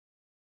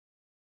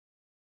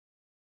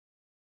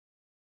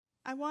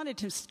I wanted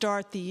to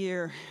start the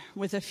year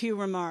with a few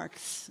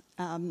remarks.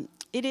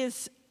 It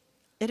has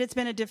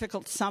been a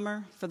difficult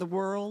summer for the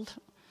world.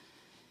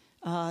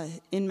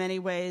 In many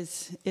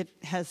ways, it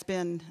has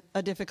been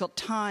a difficult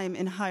time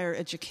in higher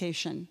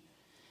education,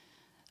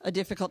 a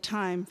difficult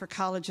time for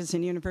colleges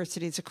and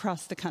universities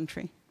across the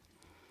country.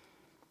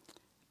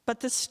 But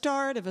the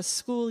start of a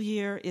school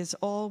year is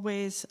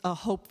always a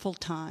hopeful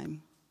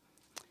time.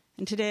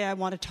 And today I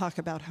want to talk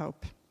about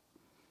hope.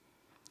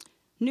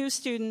 New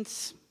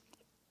students,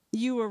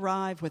 you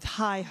arrive with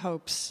high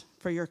hopes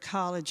for your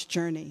college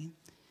journey.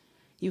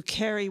 You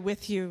carry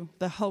with you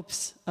the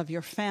hopes of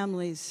your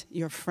families,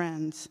 your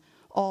friends,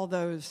 all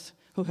those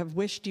who have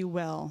wished you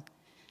well.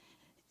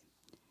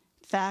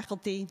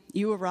 Faculty,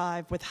 you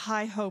arrive with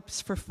high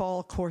hopes for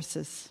fall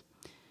courses,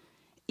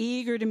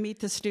 eager to meet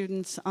the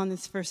students on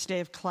this first day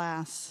of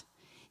class,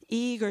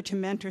 eager to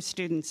mentor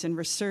students in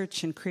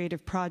research and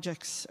creative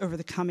projects over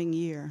the coming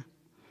year.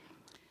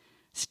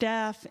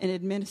 Staff and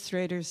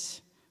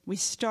administrators, we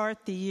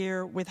start the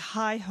year with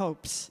high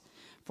hopes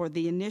for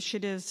the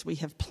initiatives we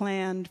have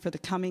planned for the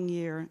coming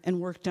year and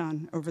worked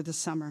on over the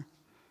summer.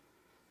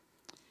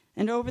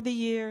 And over the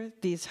year,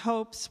 these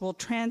hopes will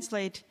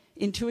translate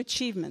into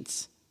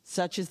achievements,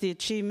 such as the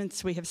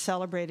achievements we have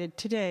celebrated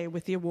today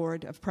with the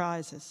award of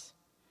prizes.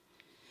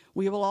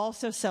 We will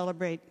also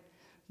celebrate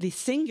the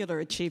singular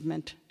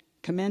achievement,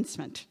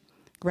 commencement,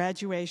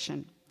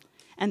 graduation,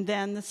 and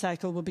then the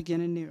cycle will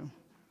begin anew.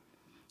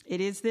 It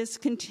is this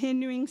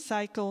continuing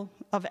cycle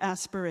of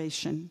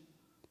aspiration,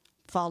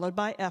 followed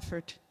by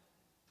effort,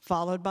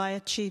 followed by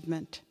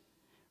achievement,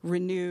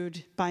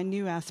 renewed by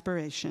new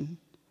aspiration,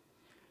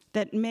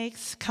 that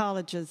makes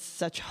colleges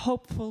such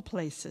hopeful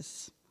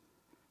places.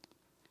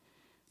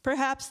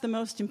 Perhaps the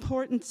most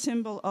important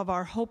symbol of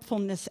our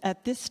hopefulness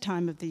at this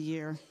time of the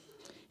year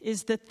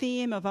is the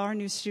theme of our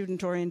new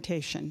student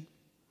orientation,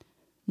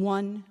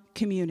 one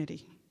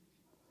community.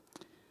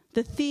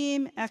 The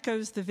theme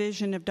echoes the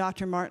vision of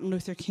Dr. Martin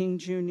Luther King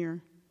Jr.,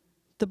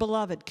 the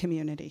beloved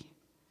community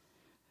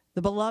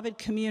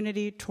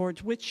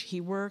towards which he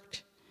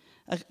worked,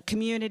 a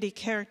community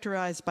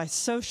characterized by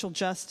social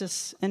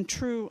justice and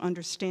true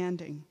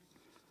understanding.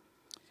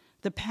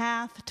 The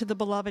path to the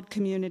beloved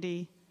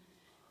community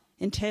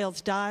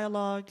entails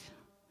dialogue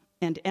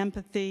and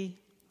empathy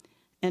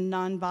and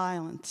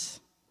nonviolence.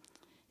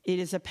 It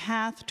is a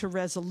path to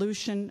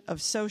resolution of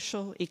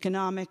social,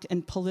 economic,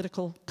 and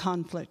political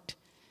conflict.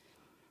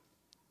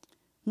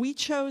 We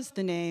chose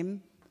the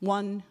name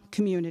One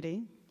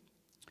Community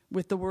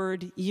with the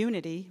word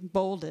unity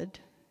bolded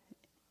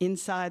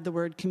inside the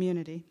word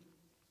community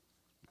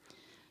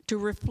to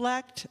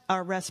reflect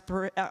our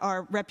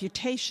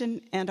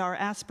reputation and our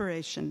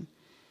aspiration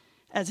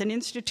as an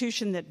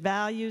institution that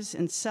values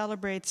and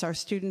celebrates our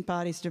student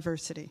body's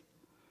diversity,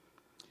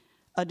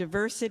 a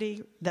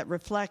diversity that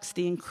reflects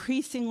the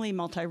increasingly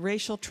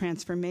multiracial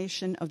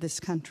transformation of this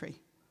country.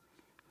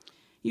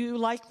 You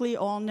likely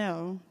all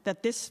know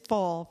that this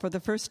fall, for the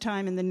first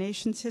time in the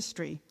nation's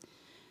history,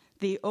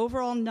 the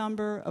overall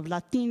number of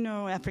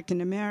Latino,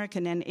 African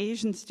American, and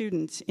Asian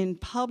students in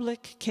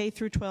public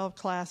K-12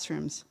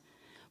 classrooms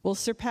will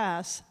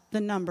surpass the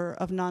number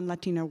of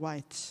non-Latino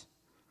whites.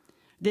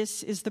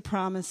 This is the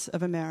promise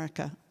of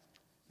America.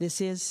 This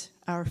is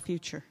our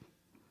future.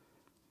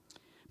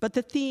 But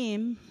the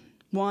theme,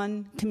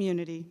 one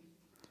community,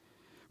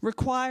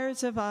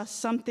 requires of us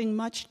something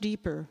much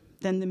deeper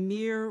than the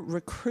mere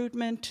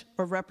recruitment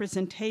or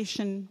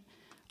representation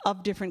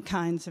of different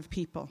kinds of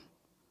people.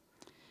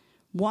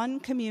 One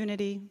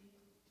community,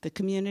 the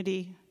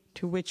community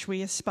to which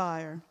we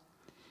aspire,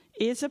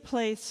 is a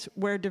place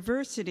where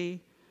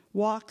diversity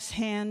walks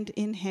hand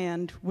in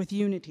hand with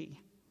unity,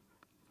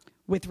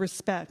 with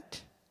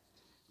respect,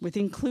 with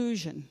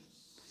inclusion,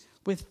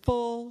 with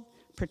full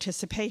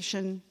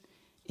participation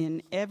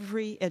in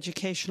every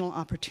educational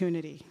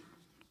opportunity.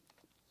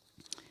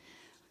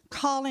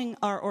 Calling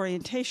our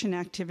orientation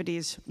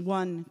activities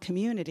one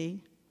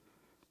community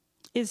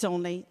is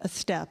only a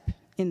step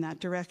in that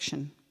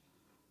direction.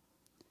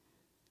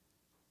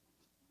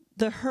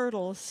 The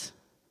hurdles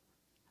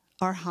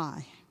are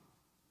high.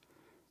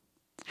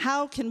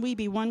 How can we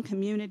be one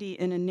community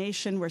in a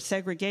nation where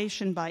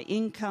segregation by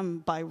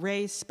income, by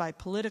race, by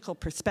political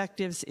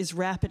perspectives is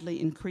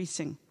rapidly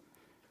increasing?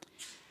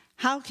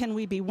 How can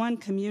we be one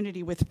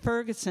community with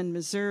Ferguson,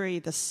 Missouri,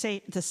 the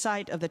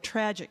site of the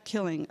tragic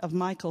killing of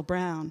Michael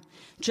Brown,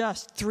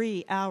 just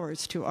 3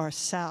 hours to our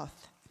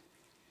south?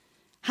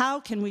 How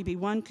can we be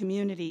one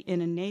community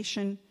in a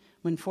nation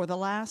when for the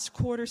last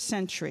quarter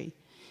century,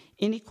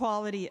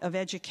 inequality of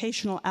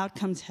educational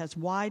outcomes has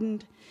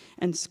widened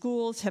and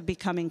schools have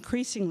become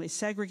increasingly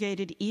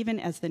segregated even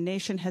as the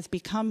nation has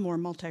become more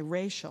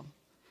multiracial?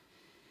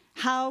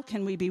 How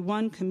can we be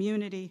one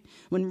community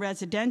when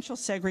residential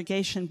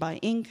segregation by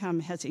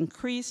income has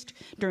increased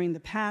during the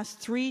past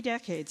 3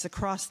 decades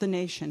across the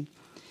nation?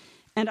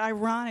 And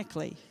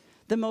ironically,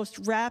 the most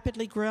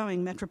rapidly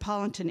growing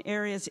metropolitan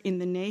areas in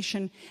the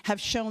nation have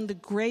shown the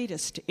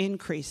greatest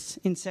increase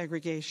in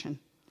segregation.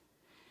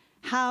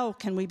 How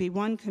can we be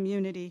one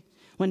community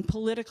when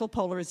political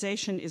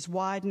polarization is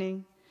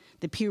widening.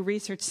 The Pew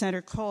Research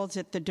Center calls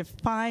it the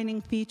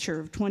defining feature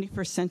of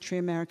 21st century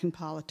American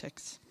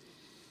politics.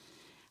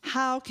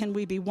 How can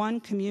we be one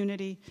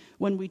community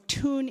when we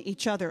tune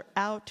each other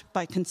out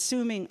by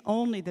consuming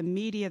only the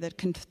media that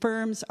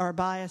confirms our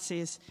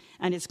biases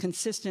and is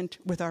consistent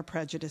with our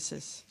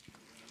prejudices?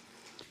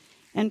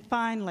 And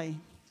finally,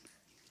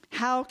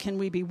 how can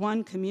we be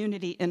one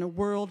community in a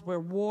world where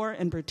war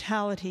and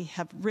brutality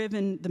have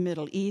riven the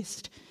Middle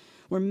East,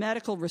 where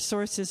medical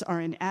resources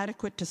are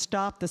inadequate to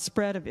stop the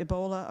spread of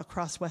Ebola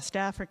across West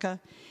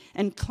Africa,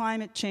 and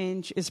climate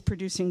change is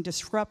producing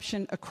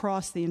disruption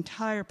across the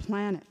entire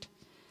planet?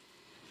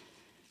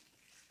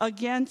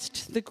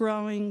 Against the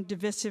growing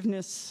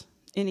divisiveness,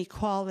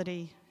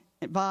 inequality,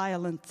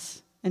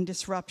 violence, and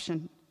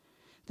disruption,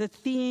 the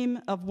theme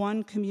of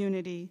one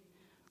community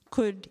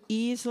could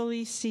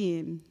easily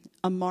seem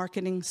a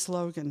marketing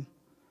slogan,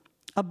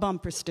 a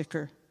bumper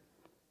sticker,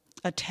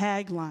 a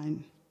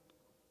tagline,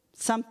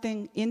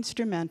 something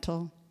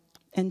instrumental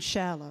and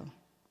shallow.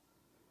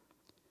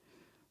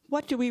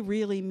 What do we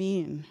really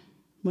mean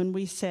when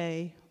we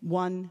say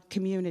one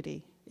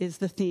community is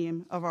the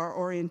theme of our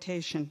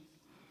orientation?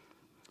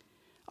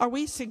 Are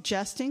we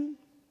suggesting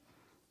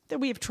that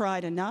we have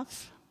tried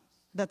enough,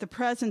 that the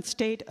present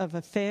state of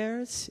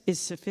affairs is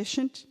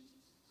sufficient?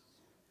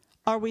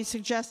 Are we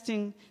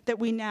suggesting that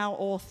we now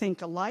all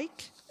think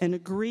alike and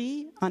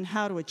agree on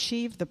how to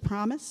achieve the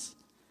promise?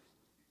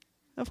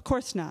 Of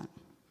course not.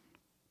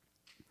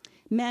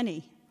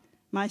 Many,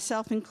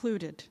 myself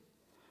included,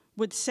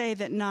 would say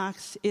that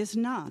Knox is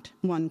not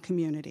one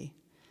community,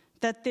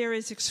 that there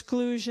is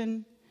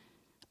exclusion,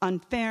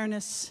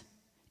 unfairness,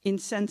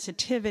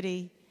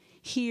 insensitivity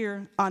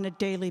here on a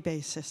daily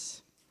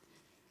basis.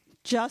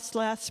 Just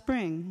last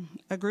spring,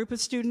 a group of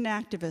student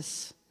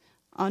activists,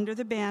 under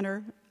the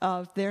banner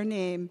of their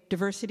name,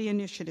 Diversity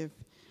Initiative,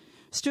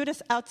 stood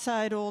us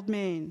outside Old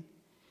Main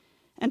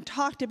and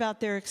talked about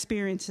their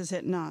experiences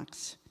at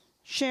Knox,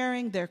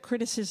 sharing their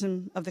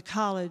criticism of the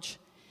college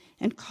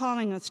and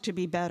calling us to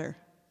be better.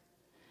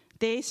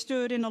 They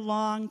stood in a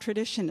long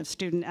tradition of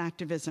student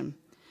activism,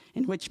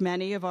 in which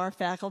many of our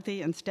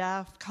faculty and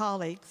staff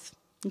colleagues,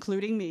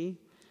 including me,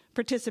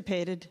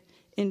 participated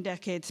in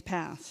decades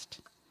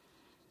past.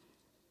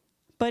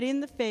 But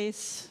in the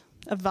face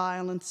of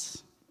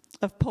violence,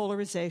 of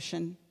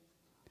polarization,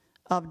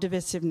 of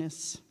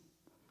divisiveness,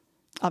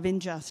 of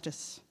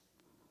injustice,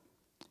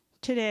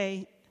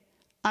 today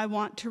I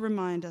want to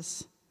remind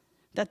us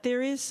that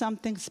there is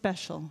something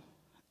special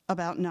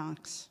about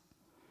Knox,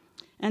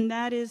 and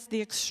that is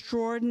the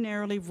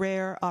extraordinarily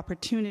rare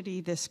opportunity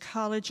this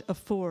college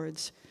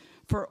affords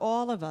for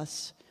all of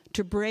us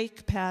to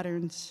break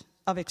patterns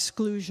of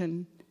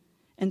exclusion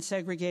and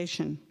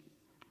segregation.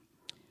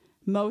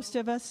 Most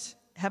of us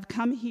have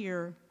come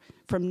here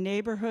from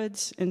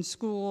neighborhoods and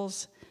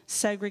schools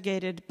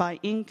segregated by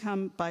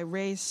income, by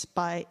race,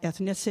 by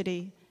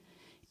ethnicity,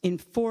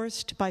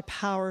 enforced by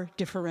power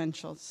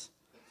differentials.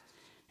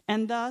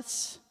 And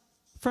thus,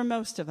 for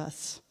most of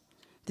us,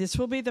 this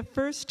will be the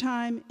first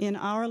time in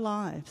our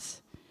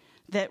lives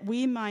that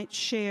we might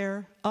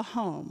share a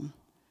home,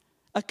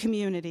 a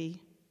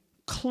community,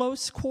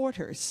 close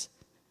quarters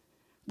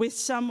with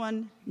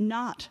someone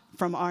not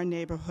from our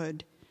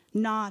neighborhood,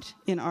 not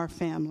in our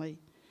family,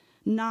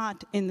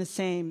 not in the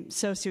same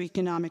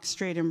socioeconomic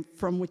stratum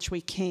from which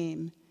we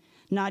came,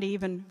 not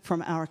even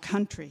from our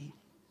country.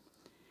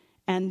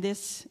 And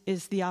this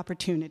is the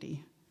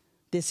opportunity.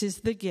 This is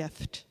the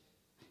gift.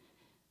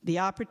 The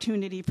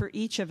opportunity for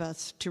each of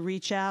us to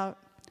reach out,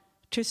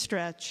 to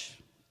stretch,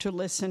 to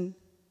listen,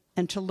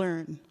 and to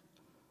learn.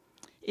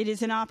 It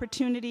is an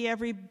opportunity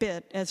every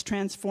bit as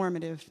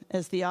transformative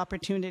as the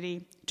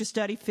opportunity to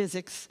study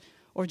physics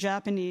or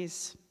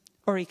Japanese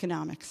or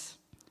economics.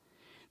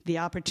 The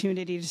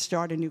opportunity to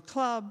start a new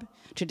club,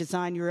 to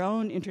design your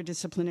own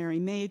interdisciplinary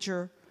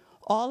major.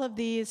 All of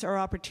these are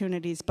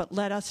opportunities, but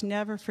let us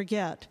never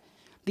forget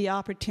the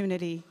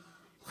opportunity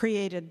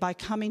created by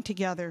coming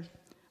together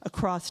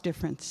across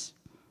difference.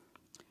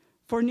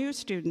 For new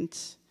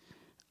students,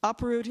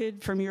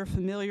 uprooted from your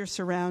familiar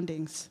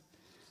surroundings,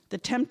 the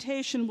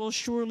temptation will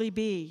surely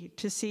be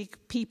to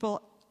seek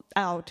people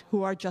out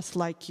who are just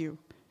like you,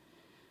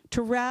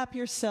 to wrap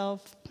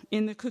yourself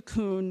in the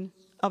cocoon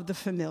of the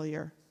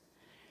familiar.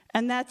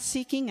 And that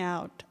seeking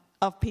out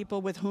of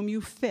people with whom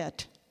you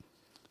fit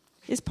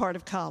is part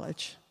of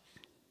college.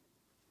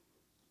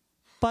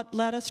 But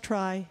let us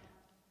try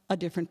a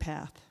different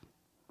path.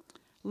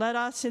 Let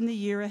us, in the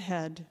year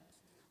ahead,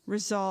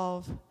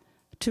 resolve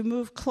to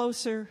move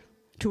closer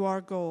to our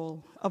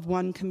goal of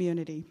one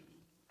community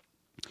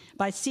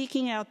by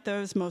seeking out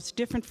those most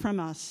different from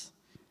us,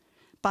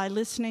 by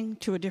listening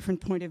to a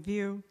different point of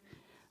view,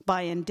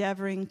 by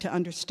endeavoring to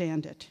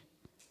understand it,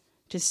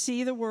 to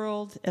see the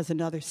world as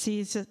another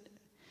sees it,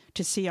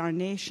 to see our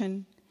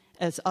nation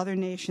as other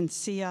nations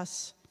see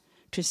us,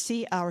 to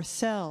see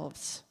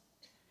ourselves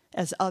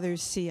as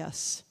others see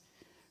us,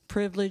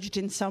 privileged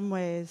in some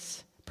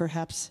ways,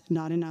 perhaps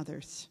not in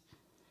others.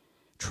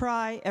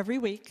 Try every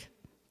week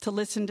to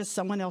listen to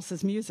someone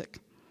else's music.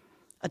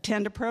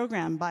 Attend a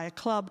program by a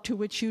club to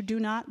which you do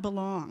not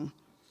belong.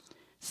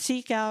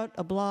 Seek out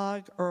a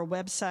blog or a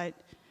website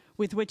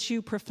with which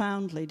you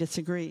profoundly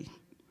disagree.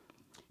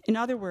 In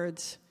other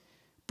words,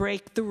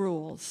 break the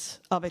rules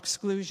of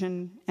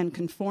exclusion and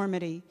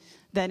conformity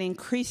that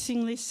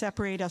increasingly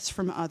separate us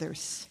from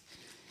others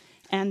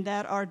and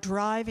that are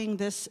driving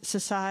this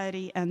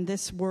society and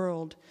this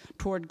world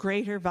toward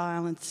greater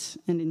violence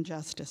and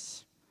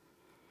injustice.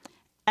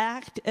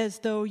 Act as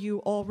though you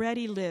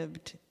already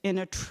lived in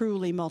a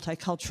truly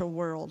multicultural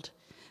world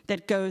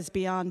that goes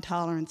beyond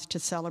tolerance to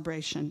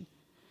celebration,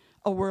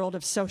 a world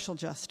of social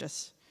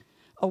justice,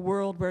 a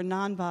world where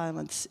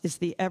nonviolence is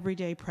the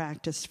everyday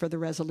practice for the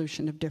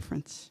resolution of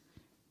difference.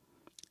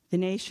 The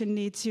nation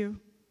needs you.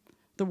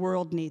 The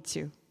world needs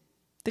you.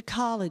 The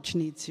college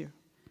needs you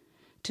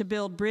to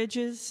build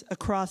bridges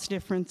across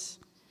difference,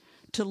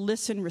 to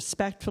listen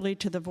respectfully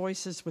to the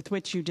voices with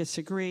which you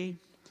disagree,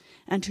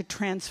 and to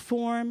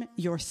transform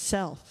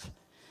yourself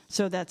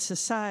so that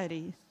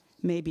society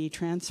may be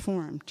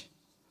transformed.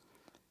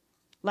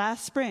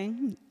 Last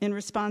spring, in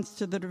response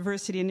to the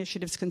Diversity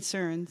Initiative's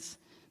concerns,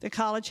 the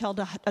college held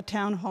a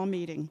town hall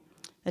meeting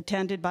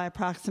attended by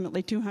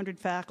approximately 200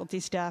 faculty,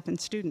 staff, and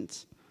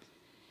students.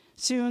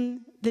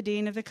 Soon, the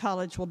dean of the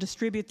college will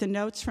distribute the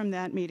notes from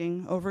that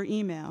meeting over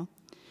email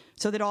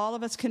so that all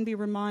of us can be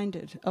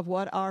reminded of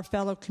what our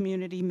fellow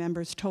community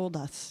members told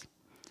us.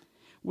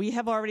 We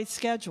have already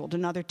scheduled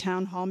another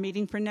town hall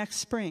meeting for next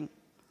spring,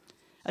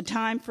 a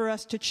time for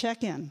us to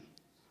check in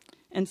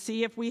and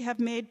see if we have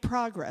made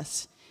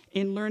progress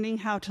in learning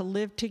how to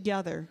live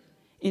together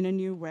in a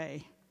new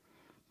way.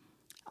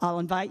 I'll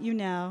invite you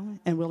now,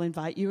 and we'll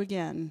invite you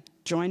again.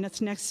 Join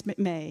us next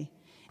May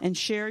and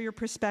share your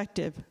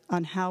perspective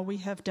on how we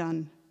have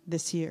done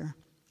this year.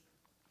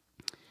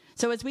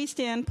 So as we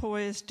stand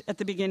poised at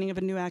the beginning of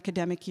a new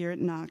academic year at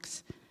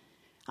Knox,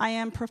 I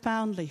am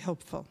profoundly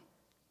hopeful.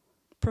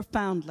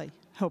 Profoundly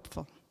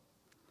hopeful.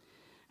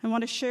 I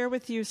want to share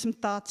with you some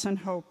thoughts on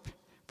hope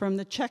from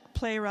the Czech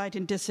playwright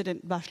and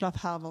dissident Václav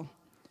Havel.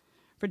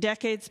 For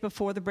decades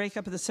before the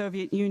breakup of the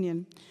Soviet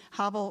Union,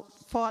 Havel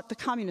fought the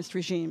communist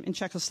regime in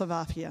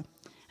Czechoslovakia,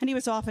 and he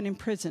was often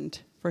imprisoned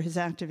for his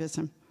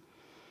activism.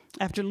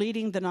 After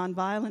leading the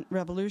nonviolent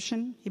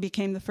revolution, he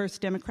became the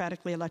first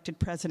democratically elected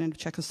president of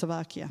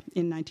Czechoslovakia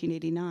in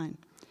 1989.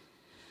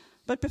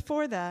 But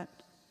before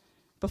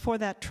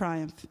that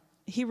triumph,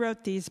 he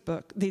wrote these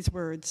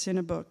words in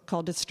a book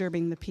called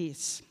Disturbing the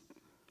Peace.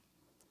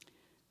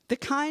 The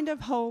kind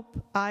of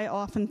hope I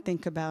often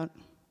think about,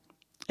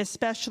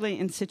 especially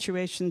in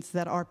situations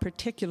that are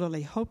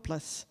particularly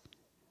hopeless,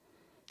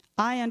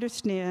 I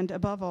understand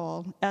above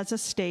all as a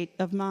state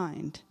of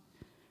mind,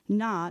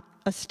 not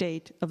a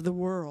state of the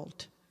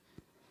world.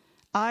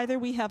 Either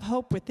we have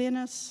hope within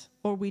us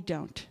or we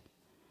don't.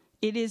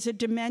 It is a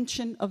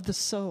dimension of the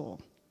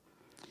soul.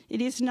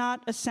 It is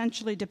not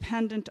essentially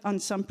dependent on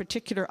some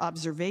particular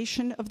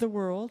observation of the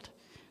world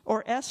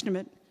or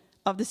estimate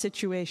of the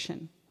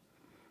situation.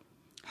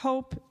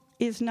 Hope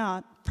is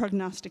not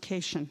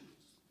prognostication.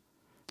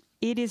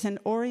 It is an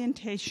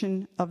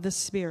orientation of the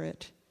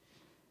spirit,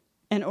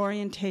 an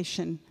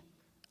orientation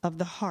of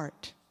the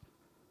heart.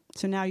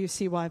 So now you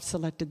see why I've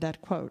selected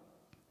that quote.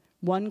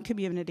 One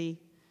community,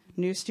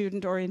 new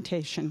student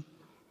orientation,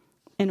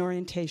 an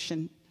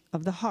orientation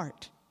of the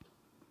heart.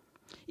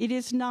 It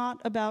is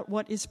not about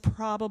what is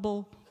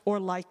probable or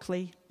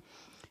likely.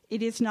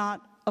 It is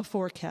not a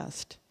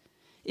forecast.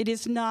 It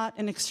is not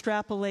an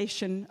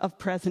extrapolation of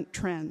present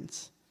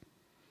trends.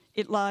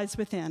 It lies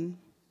within.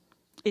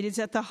 It is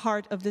at the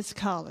heart of this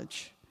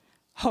college.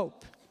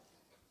 Hope,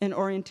 an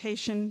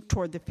orientation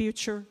toward the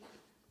future,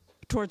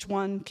 towards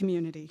one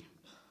community.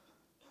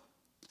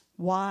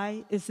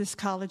 Why is this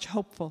college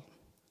hopeful?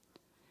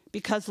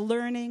 Because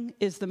learning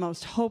is the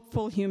most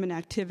hopeful human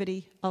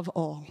activity of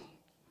all.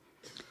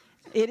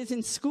 It is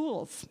in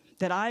schools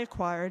that I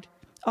acquired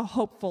a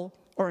hopeful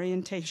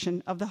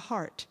orientation of the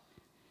heart,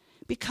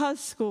 because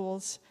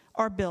schools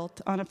are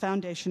built on a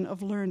foundation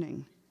of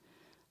learning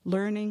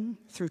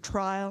through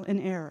trial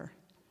and error,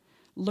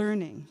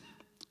 learning,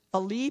 a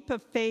leap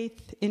of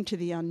faith into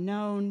the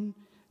unknown,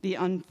 the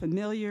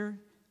unfamiliar,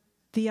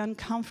 the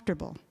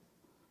uncomfortable,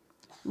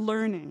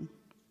 learning,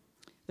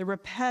 the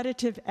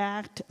repetitive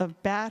act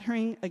of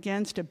battering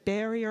against a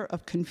barrier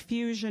of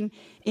confusion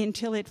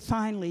until it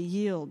finally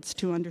yields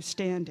to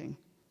understanding.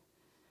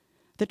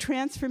 The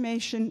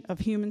transformation of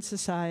human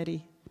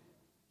society,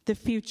 the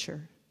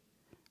future,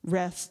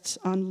 rests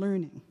on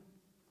learning.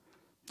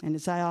 And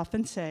as I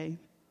often say,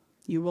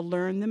 you will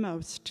learn the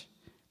most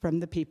from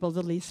the people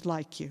the least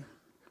like you.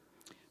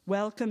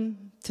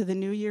 Welcome to the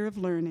new year of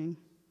learning,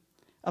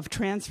 of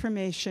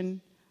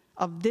transformation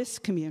of this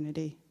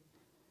community,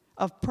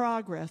 of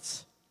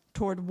progress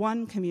toward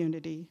one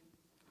community,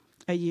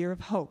 a year of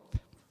hope.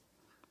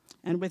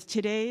 And with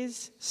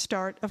today's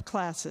start of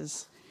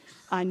classes,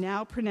 I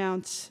now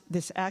pronounce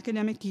this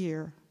academic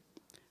year,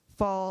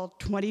 fall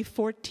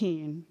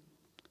 2014,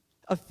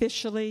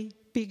 officially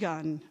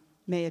begun.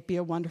 May it be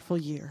a wonderful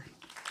year.